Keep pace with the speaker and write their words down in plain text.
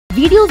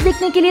Videos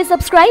देखने के लिए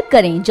सब्सक्राइब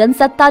करें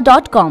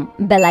जनसत्ता.com,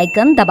 बेल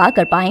आइकन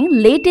दबाकर पाएं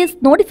लेटेस्ट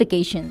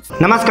नोटिफिकेशंस।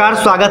 नमस्कार,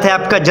 स्वागत है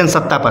आपका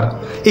जनसत्ता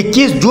पर।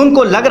 21 जून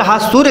को लग रहा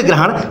सूर्य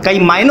ग्रहण कई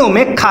मायनों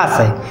में खास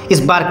है।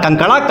 इस बार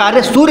कंकड़ा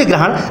कार्य सूर्य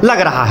ग्रहण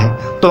लग रहा है,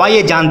 तो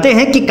आइए जानते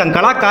हैं कि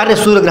कंकड़ा कार्य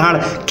सूर्य ग्रहण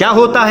क्या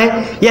होता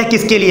है, यह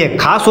किसके लिए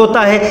खास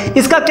होता है,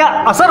 इसका क्या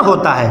असर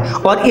होता है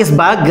और इस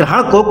बार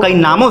ग्रहण को कई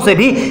नामों से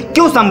भी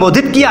क्यों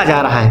संबोधित किया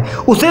जा रहा है,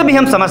 उसे भी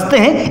हम समझते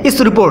हैं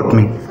इस रिपोर्ट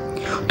में।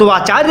 तो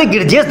आचार्य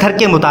गिरजेशधर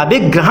के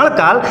मुताबिक ग्रहण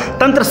काल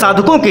तंत्र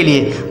साधकों के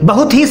लिए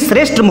बहुत ही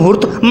श्रेष्ठ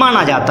मुहूर्त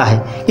माना जाता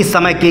है। इस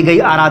समय की गई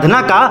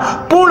आराधना का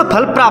पूर्ण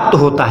फल प्राप्त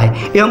होता है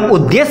एवं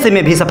उद्देश्य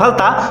में भी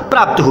सफलता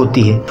प्राप्त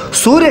होती है।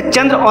 सूर्य,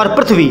 चंद्र और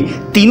पृथ्वी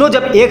तीनों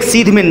जब एक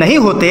सीध में नहीं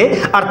होते,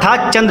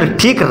 अर्थात चंद्र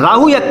ठीक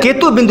राहु या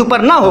केतु बिंदु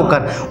पर ना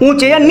होकर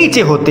ऊंचे या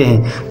नीचे होते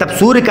हैं, तब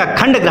सूर्य का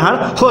खंड ग्रहण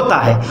होता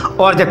है।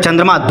 और जब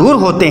चंद्रमा दूर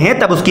होते हैं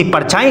तब उसकी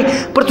परछाई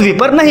पृथ्वी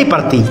पर नहीं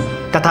पड़ती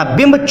तथा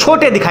बिंब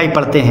छोटे दिखाई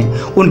पड़ते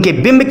हैं। उनके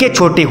बिंब के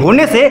छोटे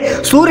होने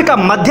से सूर्य का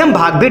मध्यम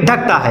भाग भी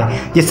ढकता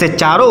है, जिससे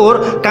चारों ओर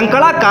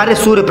कंकड़ा कार्य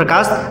सूर्य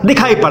प्रकाश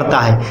दिखाई पड़ता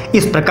है।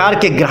 इस प्रकार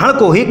के ग्रहण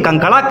को ही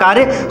कंकड़ा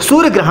कार्य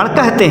सूर्य ग्रहण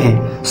कहते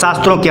हैं।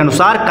 शास्त्रों के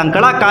अनुसार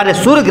कंकड़ा कार्य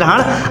सूर्य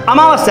ग्रहण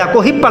अमावस्या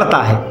को ही पड़ता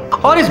है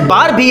और इस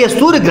बार भी यह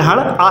सूर्य ग्रहण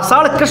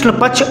आषाढ़ कृष्ण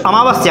पक्ष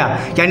अमावस्या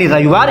यानी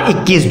रविवार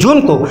 21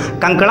 जून को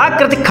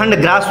कंकड़ाकृत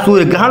खंडग्रास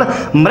सूर्य ग्रहण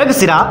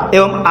मृगशिरा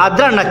एवं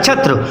आद्रा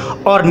नक्षत्र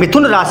और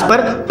मिथुन राशि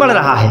पर पड़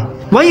रहा है।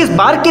 वहीं इस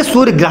बार के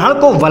सूर्य ग्रहण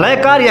को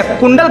वलयकार या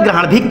कुंडल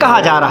ग्रहण भी कहा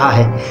जा रहा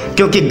है,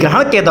 क्योंकि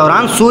ग्रहण के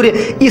दौरान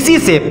सूर्य इसी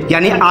से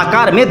यानी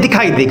आकार में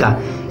दिखाई देगा।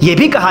 ये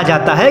भी कहा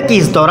जाता है कि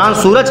इस दौरान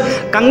सूरज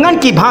कंगन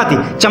की भांति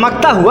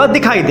चमकता हुआ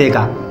दिखाई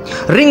देगा।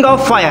 रिंग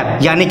ऑफ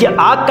फायर यानी कि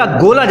आग का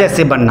गोला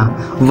जैसे बनना।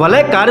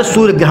 वलयकार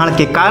सूर्य ग्रहण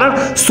के कारण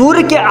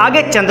सूर्य के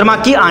आगे चंद्रमा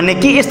की आने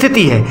की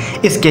स्थिति है।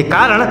 इसके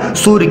कारण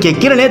सूर्य की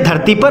किरणें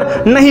धरती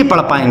पर नहीं पड़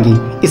पाएंगी।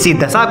 इसी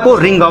दशा को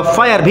रिंग ऑफ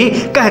फायर भी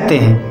कहते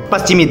हैं।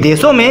 पश्चिमी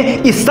देशों में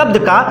इस शब्द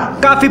का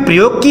काफी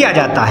प्रयोग किया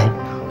जाता है।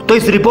 तो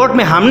इस रिपोर्ट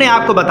में हमने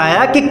आपको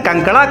बताया कि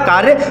कंकड़ा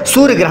कार्य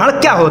सूर्य ग्रहण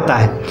क्या होता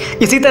है।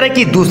 इसी तरह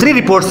की दूसरी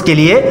रिपोर्ट्स के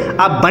लिए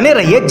आप बने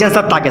रहिए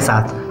जनसत्ता के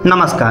साथ।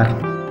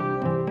 नमस्कार।